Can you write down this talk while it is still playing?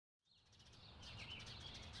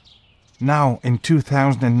Now in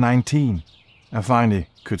 2019, I finally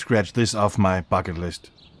could scratch this off my bucket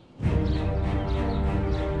list.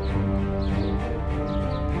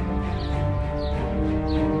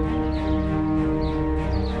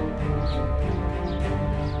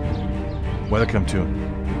 Welcome to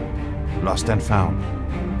Lost and Found.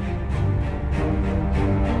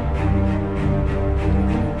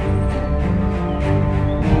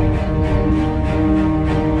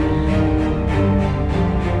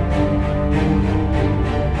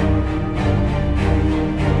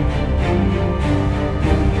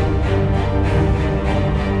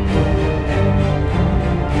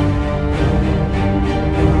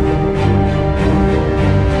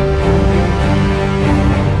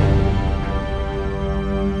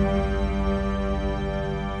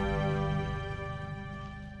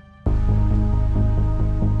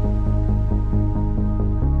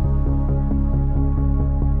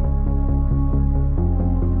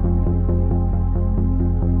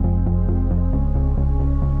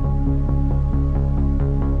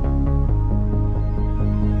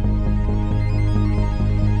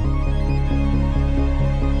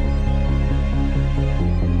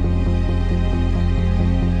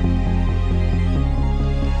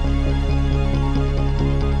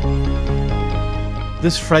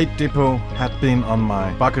 This freight depot had been on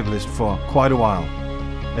my bucket list for quite a while,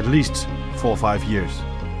 at least 4 or 5 years,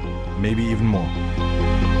 maybe even more.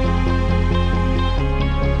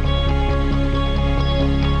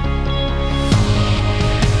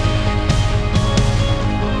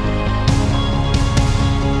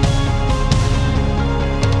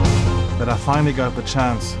 That I finally got the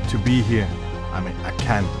chance to be here, I mean, I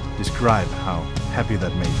can't describe how happy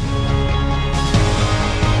that made me.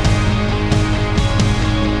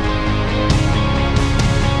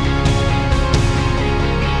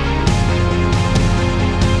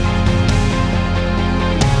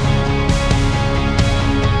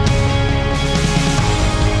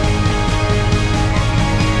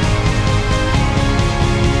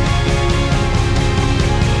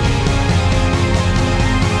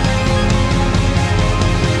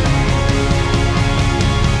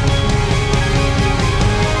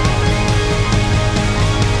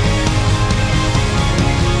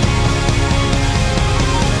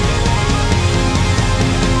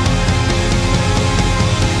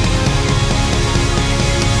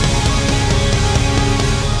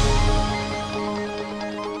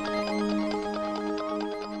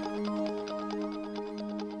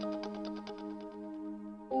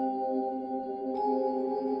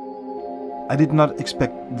 I did not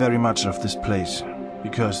expect very much of this place,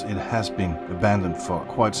 because it has been abandoned for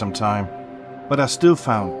quite some time, but I still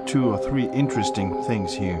found 2 or 3 interesting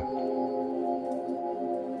things here.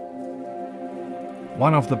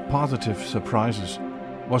 One of the positive surprises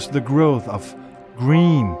was the growth of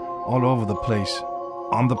green all over the place,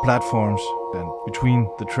 on the platforms and between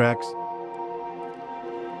the tracks.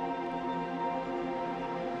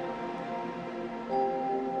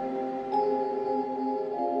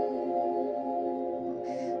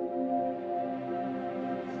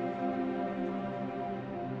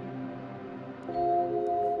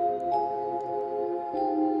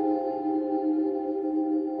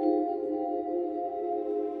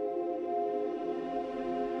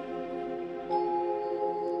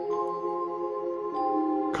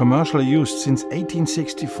 Commercially used since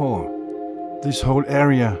 1864, this whole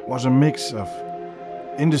area was a mix of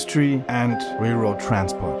industry and railroad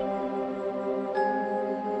transport.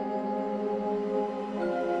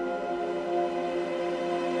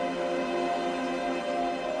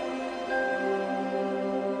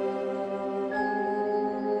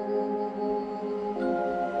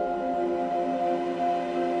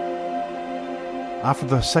 After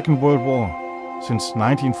the Second World War, since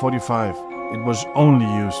 1945, it was only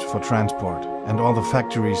used for transport, and all the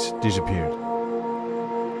factories disappeared.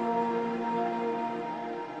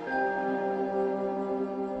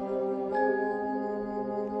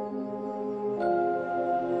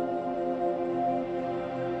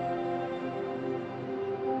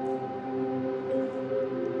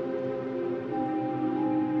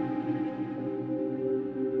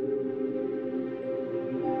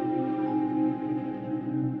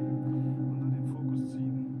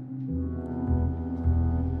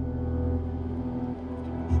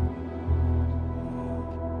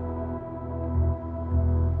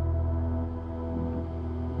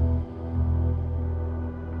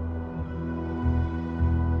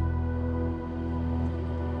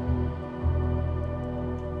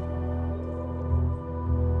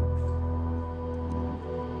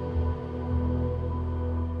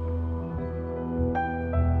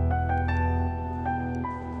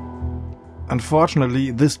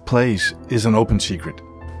 Unfortunately, this place is an open secret.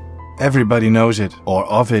 Everybody knows it, or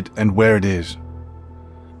of it, and where it is.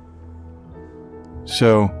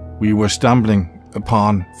 So, we were stumbling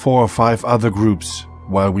upon 4 or 5 other groups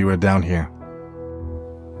while we were down here.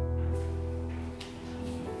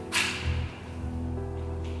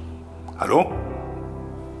 Hallo?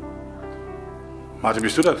 Martin,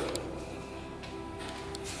 bist du das?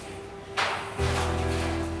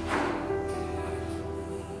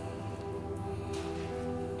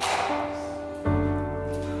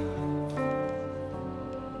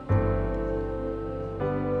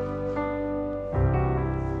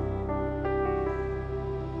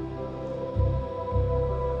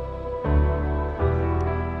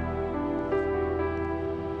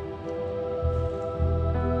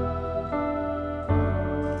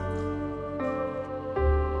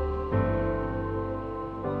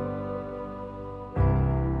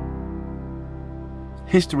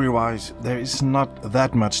 History-wise, there is not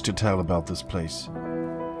that much to tell about this place.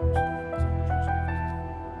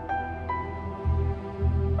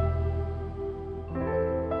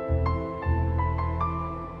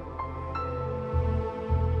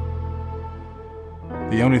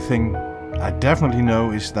 The only thing I definitely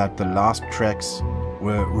know is that the last tracks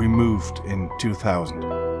were removed in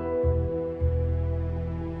 2000.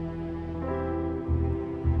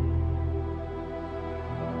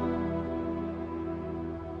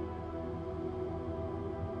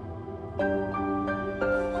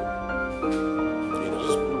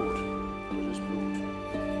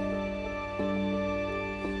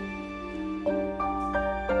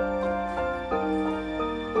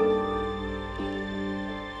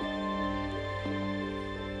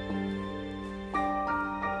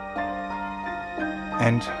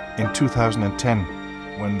 And in 2010,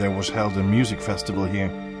 when there was held a music festival here,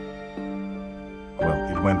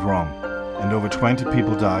 well, it went wrong, and over 20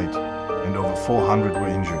 people died, and over 400 were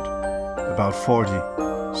injured, about 40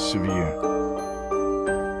 severe.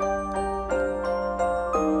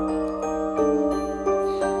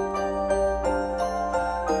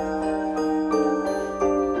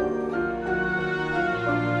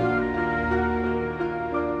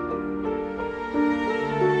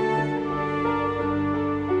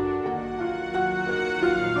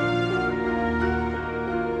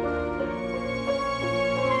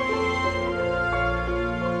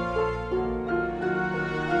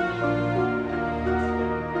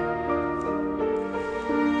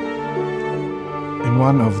 In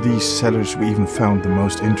one of these cellars we even found the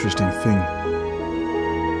most interesting thing.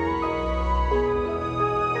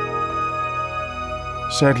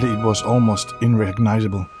 Sadly, it was almost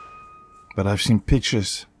unrecognizable, but I've seen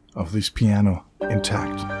pictures of this piano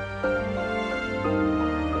intact.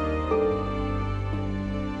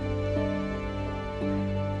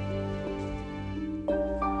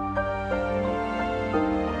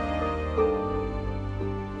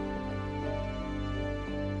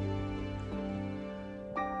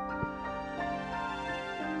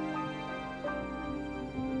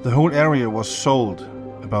 The whole area was sold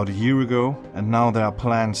about a year ago, and now there are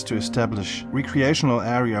plans to establish a recreational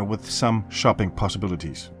area with some shopping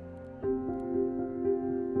possibilities.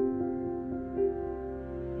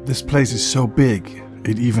 This place is so big,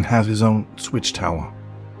 it even has its own switch tower.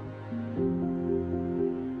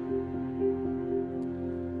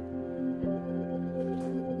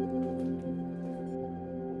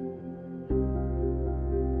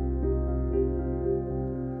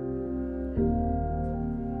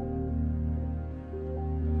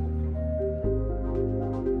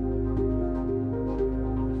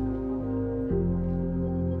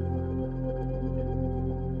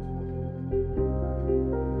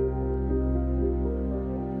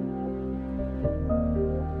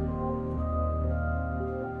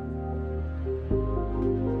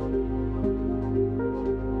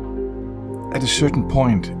 At a certain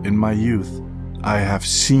point in my youth, I have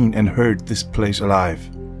seen and heard this place alive.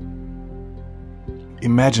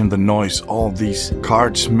 Imagine the noise all these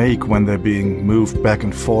carts make when they're being moved back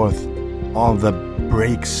and forth, all the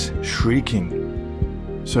brakes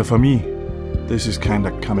shrieking. So for me, this is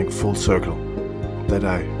kinda coming full circle, that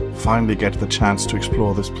I finally get the chance to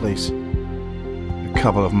explore this place a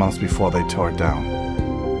couple of months before they tore it down.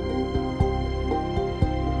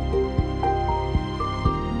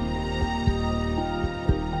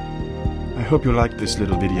 I hope you liked this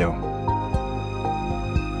little video.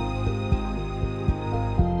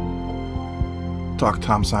 Doc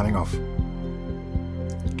Tom signing off.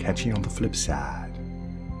 Catch you on the flip side.